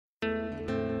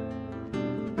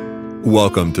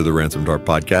Welcome to the Ransomed Heart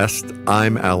Podcast.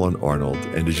 I'm Alan Arnold,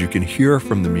 and as you can hear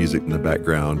from the music in the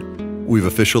background, we've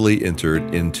officially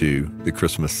entered into the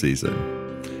Christmas season.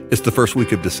 It's the first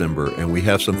week of December, and we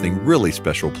have something really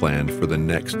special planned for the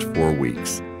next 4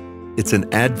 weeks. It's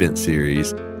an Advent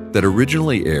series that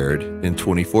originally aired in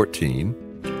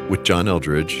 2014 with John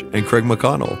Eldredge and Craig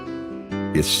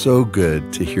McConnell. It's so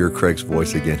good to hear Craig's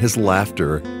voice again, his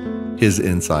laughter, his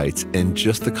insights, and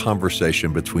just the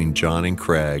conversation between John and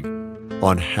Craig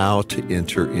on how to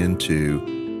enter into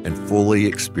and fully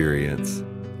experience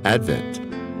Advent.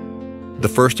 The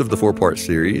first of the 4-part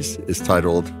series is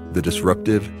titled The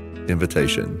Disruptive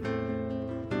Invitation.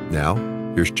 Now,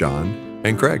 here's John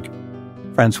and Craig.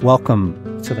 Friends,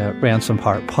 welcome to the Ransomed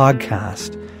Heart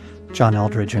Podcast. John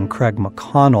Eldredge and Craig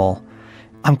McConnell.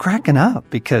 I'm cracking up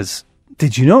because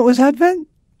did you know it was Advent?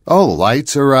 Oh,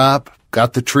 lights are up.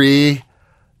 Got the tree.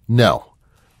 No.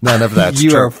 None of that's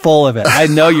You true. are full of it. I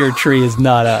know your tree is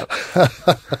not up.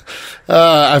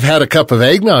 I've had a cup of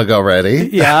eggnog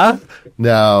already. Yeah?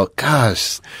 No,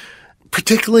 gosh.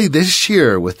 Particularly this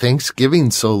year with Thanksgiving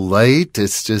so late,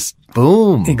 it's just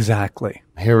boom. Exactly.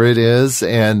 Here it is,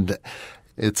 and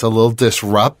it's a little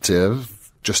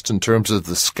disruptive just in terms of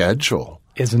the schedule.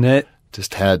 Isn't it?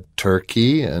 Just had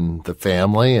turkey and the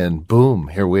family, and boom,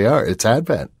 here we are. It's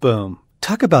Advent. Boom.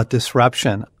 Talk about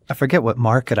disruption. I forget what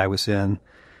market I was in,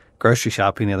 grocery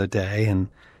shopping the other day, and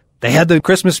they had the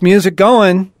Christmas music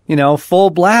going, full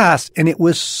blast, and it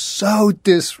was so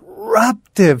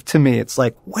disruptive to me. It's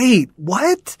like, wait,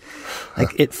 what?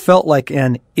 Like it felt like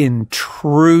an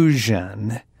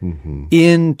intrusion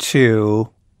into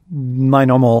my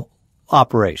normal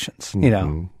operations,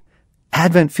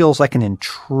 Advent feels like an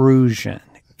intrusion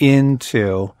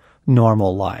into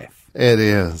normal life. It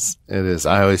is. It is.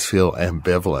 I always feel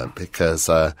ambivalent because,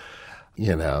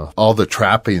 all the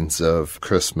trappings of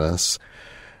Christmas.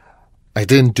 I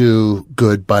didn't do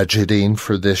good budgeting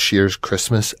for this year's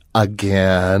Christmas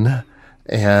again.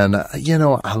 And,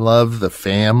 I love the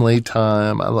family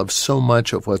time. I love so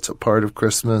much of what's a part of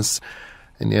Christmas.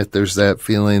 And yet there's that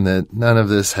feeling that none of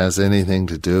this has anything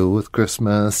to do with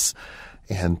Christmas.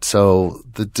 And so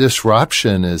the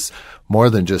disruption is more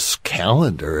than just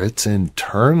calendar. It's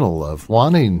internal of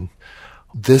wanting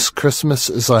this Christmas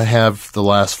as I have the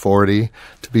last 40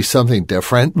 to be something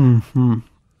different. Mm-hmm.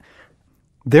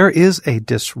 There is a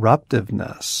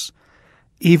disruptiveness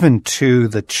even to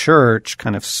the church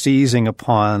kind of seizing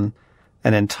upon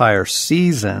an entire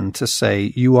season to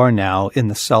say you are now in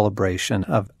the celebration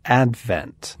of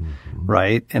Advent,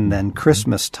 right? And then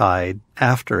Christmastide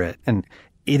after it. And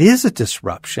it is a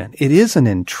disruption. It is an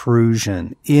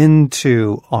intrusion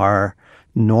into our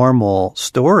normal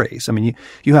stories. I mean,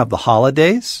 you have the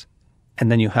holidays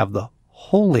and then you have the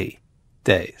holy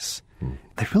days.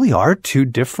 They really are two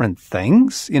different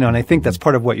things, and I think that's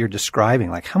part of what you're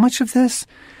describing. Like how much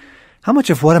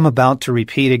of what I'm about to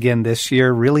repeat again this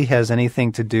year really has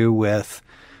anything to do with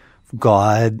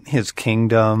God, his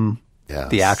kingdom, yes,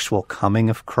 the actual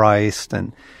coming of Christ.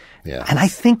 And I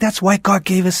think that's why God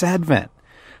gave us Advent.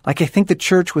 Like, I think the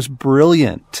church was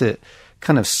brilliant to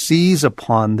kind of seize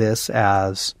upon this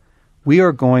as we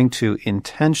are going to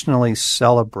intentionally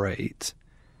celebrate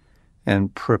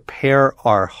and prepare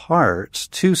our hearts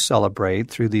to celebrate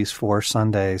through these 4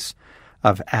 Sundays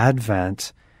of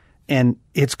Advent. And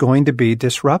it's going to be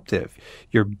disruptive.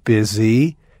 You're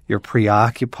busy, you're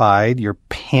preoccupied, you're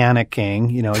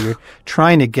panicking, you're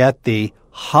trying to get the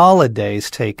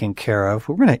holidays taken care of.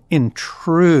 We're going to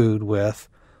intrude with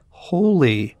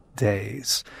holy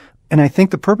days. And I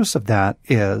think the purpose of that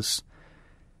is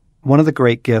one of the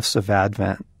great gifts of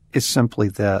Advent is simply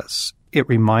this. It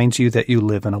reminds you that you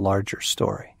live in a larger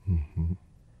story.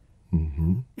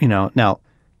 Now,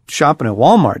 shopping at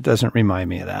Walmart doesn't remind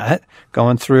me of that.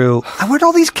 Going through, where'd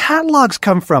all these catalogs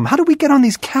come from? How do we get on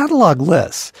these catalog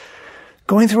lists?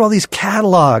 Going through all these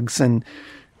catalogs and,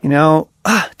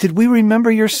 did we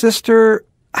remember your sister?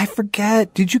 I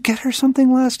forget. Did you get her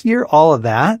something last year? All of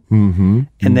that. And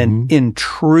then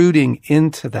intruding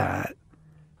into that,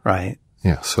 right?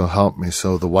 Yeah, so help me.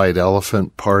 So the white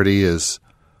elephant party is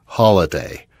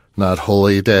holiday, not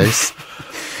holy days.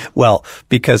 Well,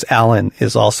 because Alan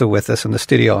is also with us in the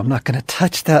studio, I'm not going to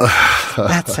touch that.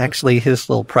 That's actually his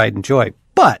little pride and joy.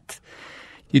 But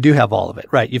you do have all of it,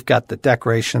 right? You've got the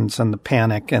decorations and the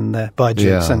panic and the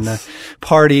budgets and the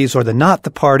parties or the not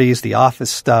the parties, the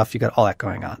office stuff. You got all that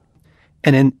going on.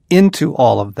 And into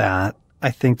all of that,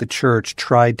 I think the church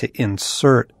tried to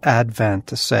insert Advent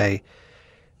to say,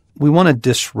 we want to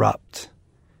disrupt.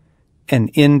 And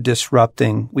in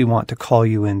disrupting, we want to call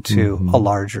you into a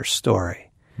larger story.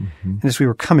 And as we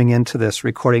were coming into this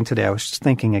recording today, I was just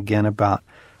thinking again about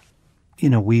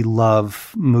we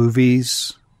love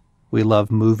movies. We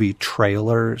love movie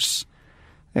trailers.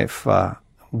 If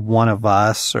one of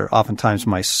us, or oftentimes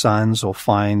my sons, will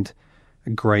find a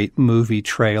great movie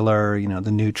trailer,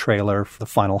 the new trailer for the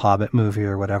final Hobbit movie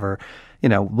or whatever,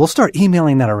 we'll start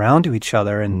emailing that around to each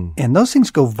other, and those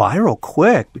things go viral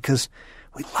quick because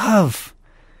we love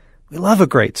a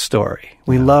great story.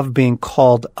 We love being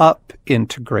called up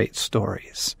into great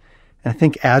stories. And I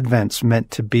think Advent's meant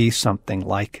to be something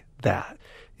like that.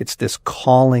 It's this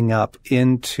calling up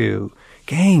into,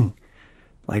 gang,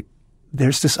 like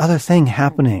there's this other thing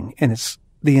happening, and it's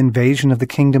the invasion of the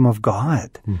kingdom of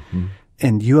God. Mm-hmm.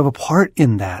 And you have a part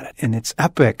in that, and it's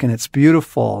epic and it's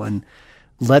beautiful. And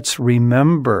let's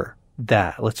remember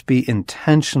that. Let's be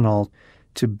intentional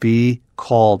to be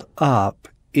called up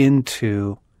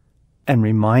into and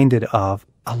reminded of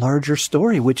a larger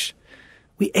story, which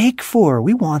we ache for.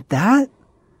 We want that.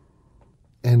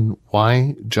 And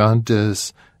why, John,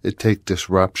 does it take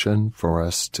disruption for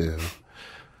us to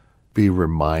be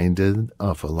reminded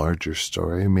of a larger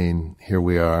story? I mean, here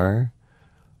we are,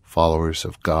 followers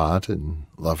of God and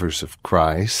lovers of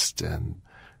Christ, and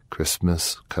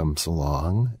Christmas comes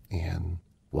along. And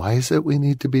why is it we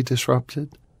need to be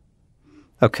disrupted?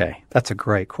 Okay, that's a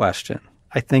great question.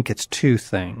 I think it's two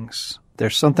things.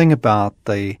 There's something about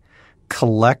the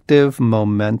collective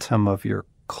momentum of your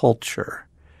culture,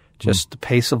 just the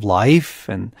pace of life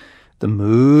and the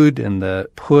mood and the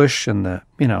push and the,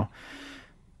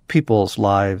 people's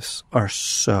lives are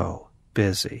so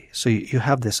busy. So you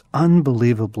have this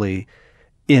unbelievably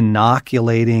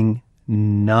inoculating,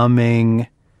 numbing,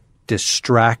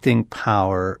 distracting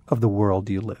power of the world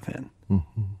you live in,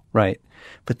 right?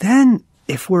 But then,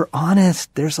 if we're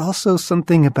honest, there's also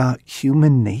something about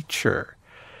human nature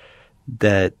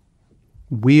that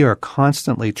we are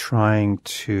constantly trying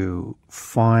to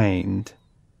find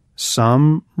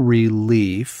some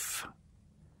relief,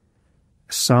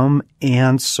 some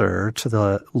answer to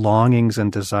the longings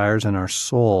and desires in our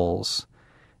souls,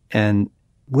 and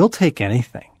we'll take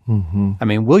anything. Mm-hmm. I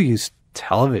mean, we'll use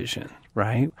television,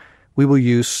 right? We will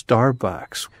use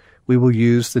Starbucks. We will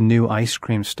use the new ice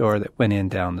cream store that went in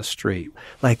down the street.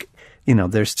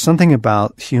 There's something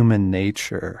about human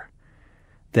nature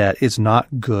that is not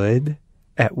good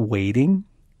at waiting,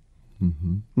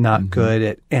 not good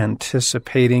at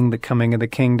anticipating the coming of the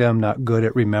kingdom, not good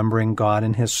at remembering God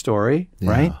and his story,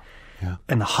 right? Yeah.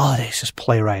 And the holidays just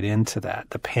play right into that.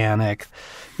 The panic,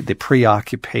 the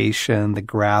preoccupation, the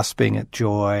grasping at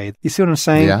joy. You see what I'm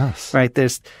saying? Yes. Right?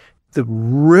 There's the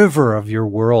river of your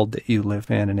world that you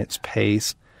live in and its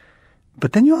pace.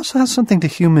 But then you also have something to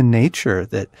human nature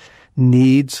that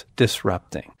needs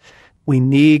disrupting. We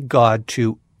need God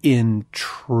to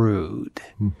intrude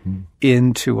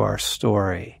into our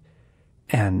story.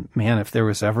 And man, if there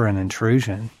was ever an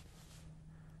intrusion,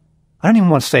 I don't even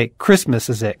want to say Christmas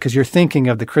is it, because you're thinking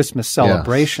of the Christmas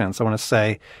celebrations. Yes. I want to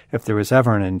say if there was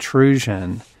ever an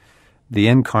intrusion, the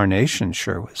incarnation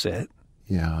sure was it.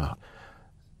 Yeah.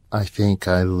 I think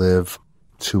I live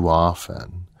too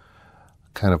often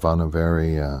kind of on a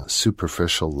very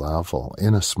superficial level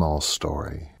in a small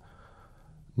story,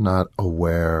 not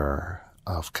aware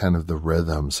of kind of the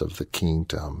rhythms of the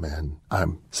kingdom. And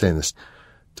I'm saying this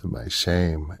to my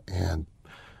shame. And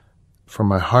for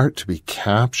my heart to be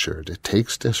captured, it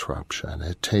takes disruption.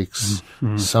 It takes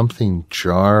something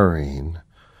jarring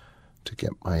to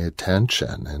get my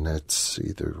attention. And it's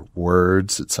either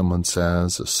words that someone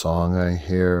says, a song I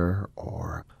hear,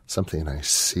 or something I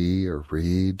see or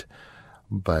read.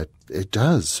 But it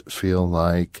does feel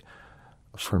like,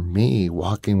 for me,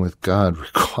 walking with God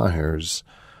requires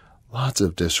lots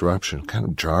of disruption, kind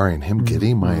of jarring, him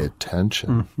getting my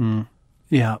attention.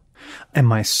 Yeah. And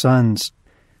my sons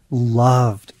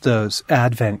loved those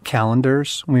Advent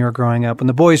calendars when we were growing up. When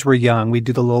the boys were young, we'd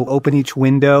do the little open each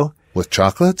window. With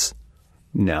chocolates?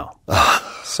 No.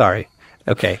 Sorry.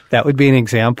 Okay. That would be an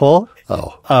example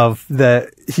of the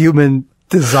human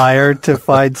desire to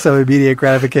find some immediate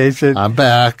gratification. I'm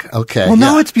back. Okay. Well,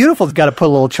 no, it's beautiful. It's got to put a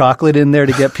little chocolate in there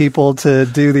to get people to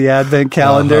do the Advent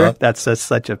calendar. That's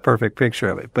such a perfect picture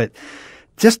of it. But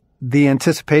just the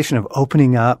anticipation of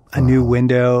opening up a new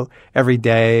window every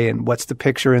day, and what's the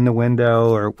picture in the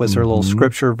window, or was there a little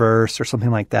scripture verse or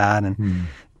something like that, and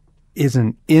is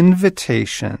an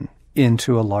invitation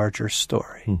into a larger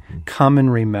story. Come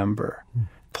and remember.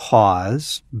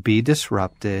 Pause, be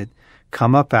disrupted,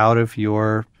 come up out of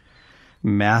your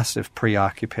massive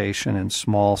preoccupation and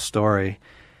small story,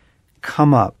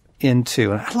 come up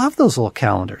into, and I love those little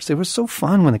calendars. They were so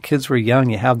fun when the kids were young.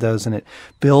 You have those and it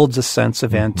builds a sense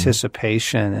of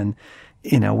anticipation, and,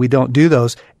 we don't do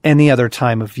those. any other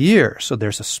time of year. So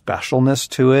there's a specialness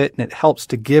to it, and it helps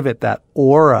to give it that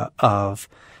aura of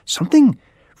something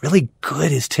really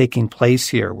good is taking place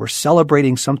here. We're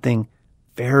celebrating something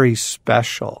very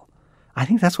special. I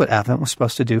think that's what Advent was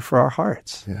supposed to do for our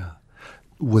hearts. Yeah.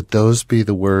 Would those be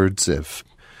the words if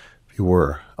you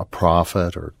were a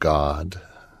prophet or God,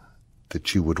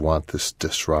 that you would want this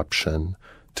disruption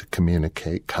to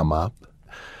communicate, come up?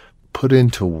 Put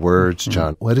into words,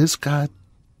 John, what is God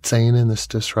saying in this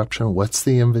disruption? What's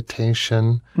the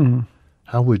invitation?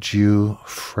 How would you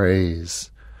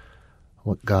phrase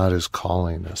what God is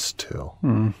calling us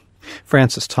to?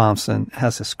 Francis Thompson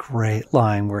has this great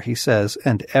line where he says,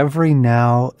 "And every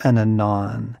now and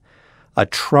anon a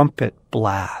trumpet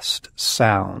blast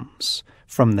sounds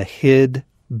from the hid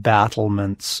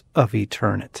battlements of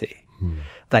eternity."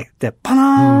 Like that,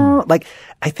 like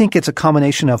I think it's a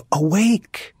combination of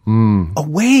awake,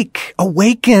 awake,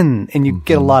 awaken, and you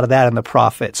get a lot of that in the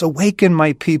prophets. Awaken,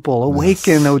 my people,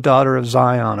 awaken, O daughter of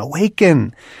Zion,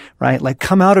 awaken, right? Like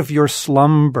come out of your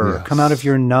slumber, come out of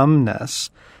your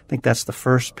numbness. I think that's the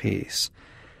first piece.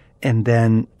 And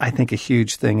then I think a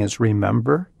huge thing is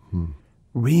remember.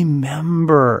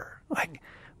 Remember, like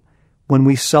when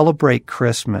we celebrate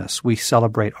Christmas, we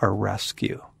celebrate our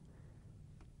rescue.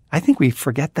 I think we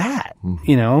forget that,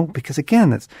 you know, because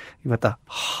again, you've got the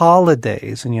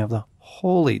holidays and you have the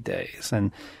holy days.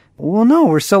 And, well, no,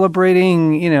 we're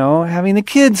celebrating, you know, having the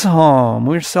kids home.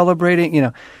 We're celebrating, you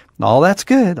know, all that's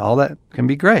good. All that can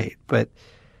be great. But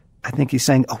I think he's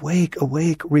saying, awake,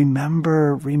 awake,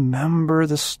 remember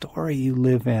the story you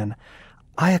live in.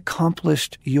 I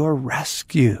accomplished your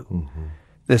rescue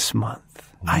this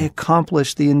month. I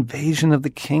accomplished the invasion of the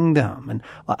kingdom. And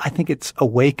I think it's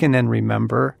awaken and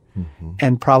remember.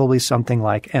 And probably something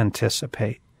like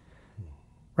anticipate,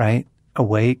 right?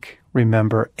 Awake,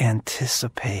 remember,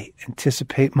 anticipate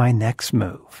my next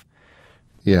move.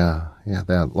 Yeah,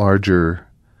 that larger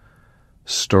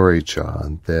story,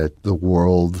 John, that the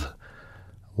world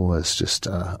was just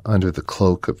under the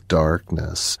cloak of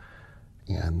darkness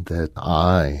and that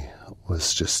I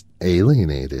was just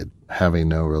alienated, having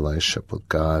no relationship with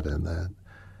God, and that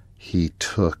he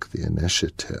took the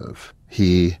initiative.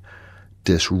 He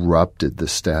disrupted the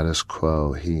status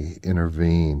quo. He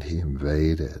intervened. He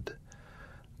invaded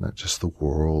not just the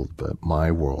world, but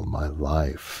my world, my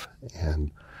life.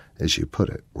 And as you put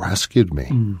it, rescued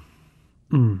me.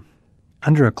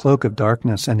 Under a cloak of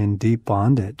darkness and in deep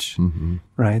bondage,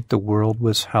 right? The world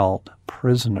was held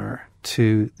prisoner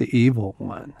to the evil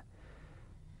one.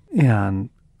 And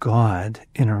God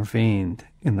intervened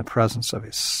in the presence of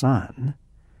his Son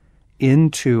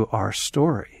into our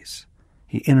stories.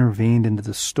 He intervened into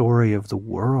the story of the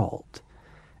world,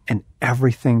 and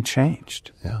everything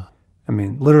changed. Yeah. I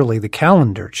mean, literally the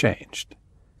calendar changed.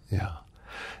 Yeah.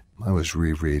 I was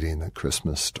rereading the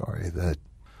Christmas story that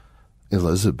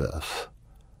Elizabeth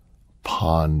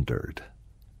pondered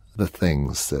the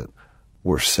things that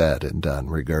were said and done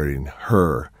regarding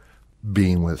her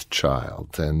being with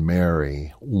child, and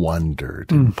Mary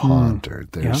wondered and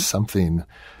pondered. There's something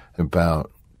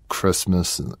about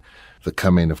Christmas and the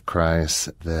coming of Christ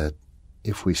that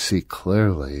if we see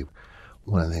clearly,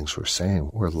 one of the things we're saying,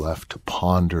 we're left to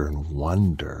ponder and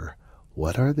wonder,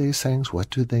 what are these things? What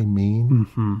do they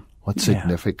mean? What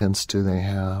significance do they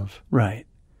have? Right.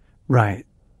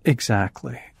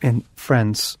 Exactly. And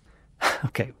friends,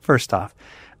 okay, first off,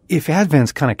 if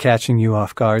Advent's kind of catching you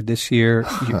off guard this year,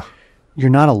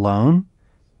 you're not alone.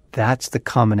 That's the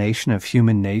combination of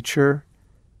human nature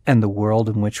and the world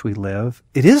in which we live.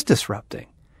 It is disrupting.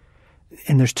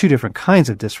 And there's two different kinds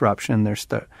of disruption. There's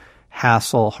the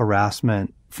hassle,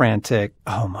 harassment, frantic,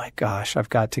 oh my gosh, I've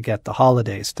got to get the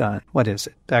holidays done. What is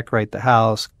it? Decorate the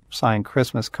house, sign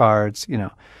Christmas cards, you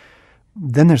know.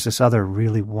 Then there's this other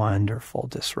really wonderful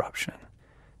disruption.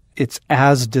 It's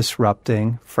as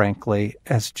disrupting, frankly,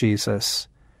 as Jesus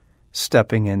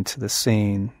stepping into the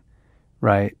scene,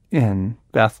 right, in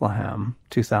Bethlehem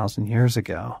 2,000 years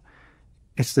ago.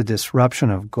 It's the disruption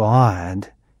of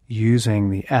God using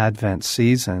the Advent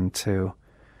season to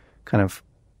kind of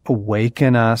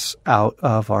awaken us out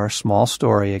of our small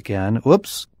story again.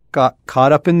 Whoops, got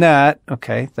caught up in that.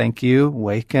 Okay, thank you.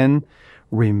 Awaken.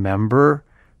 Remember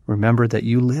that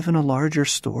you live in a larger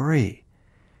story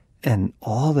and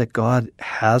all that God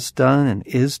has done and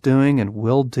is doing and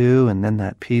will do. And then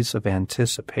that piece of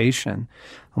anticipation,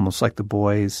 almost like the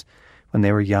boys when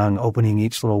they were young, opening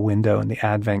each little window in the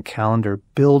Advent calendar,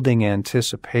 building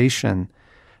anticipation.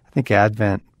 I think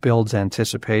Advent builds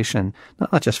anticipation,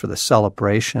 not just for the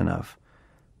celebration of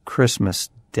Christmas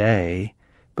Day,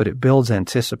 but it builds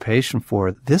anticipation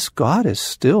for this God is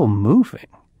still moving,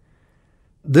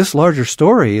 this larger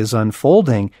story is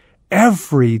unfolding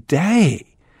every day.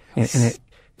 And it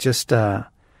just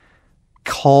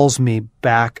calls me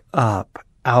back up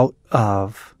out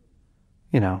of,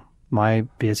 my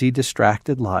busy,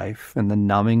 distracted life and the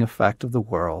numbing effect of the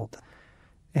world.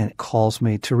 And it calls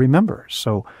me to remember.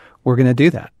 So we're going to do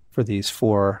that for these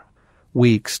 4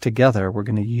 weeks together. We're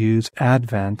going to use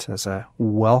Advent as a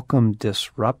welcome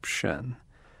disruption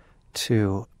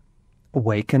to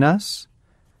awaken us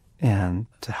and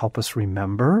to help us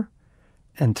remember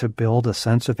and to build a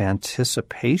sense of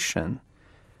anticipation.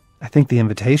 I think the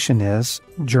invitation is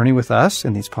journey with us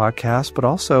in these podcasts, but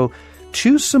also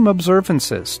choose some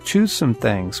observances, choose some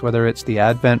things, whether it's the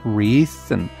Advent wreath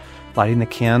and lighting the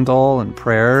candle and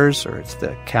prayers, or it's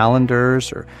the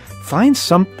calendars, or find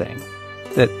something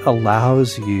that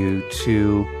allows you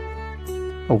to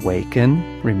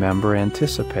awaken, remember,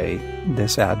 anticipate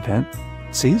this Advent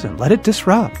season. Let it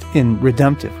disrupt in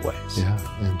redemptive ways.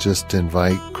 Yeah, and just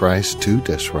invite Christ to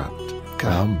disrupt.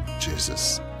 Come,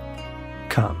 Jesus.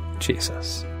 Come,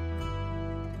 Jesus.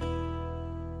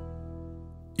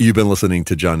 You've been listening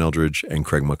to John Eldredge and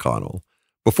Craig McConnell.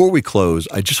 Before we close,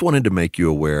 I just wanted to make you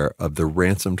aware of the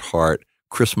Ransomed Heart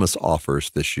Christmas offers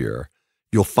this year.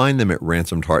 You'll find them at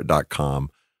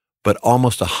ransomedheart.com, but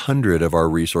almost 100 of our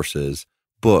resources,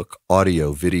 book,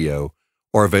 audio, video,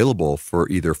 are available for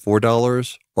either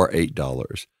 $4 or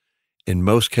 $8. In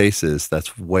most cases,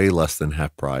 that's way less than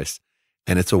half price,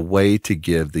 and it's a way to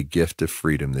give the gift of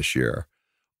freedom this year.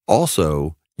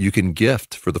 Also, you can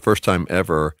gift for the first time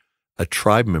ever a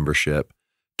tribe membership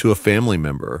to a family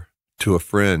member, to a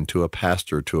friend, to a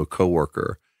pastor, to a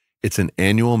coworker. It's an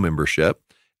annual membership,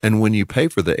 and when you pay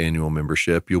for the annual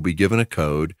membership, you'll be given a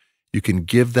code. You can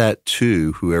give that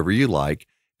to whoever you like,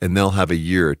 and they'll have a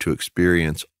year to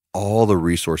experience all the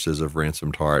resources of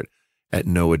Ransomed Heart at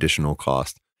no additional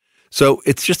cost. So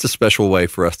it's just a special way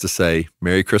for us to say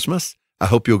Merry Christmas. I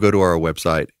hope you'll go to our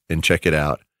website and check it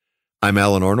out. I'm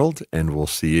Alan Arnold, and we'll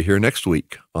see you here next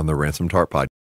week on the Ransomed Heart Podcast.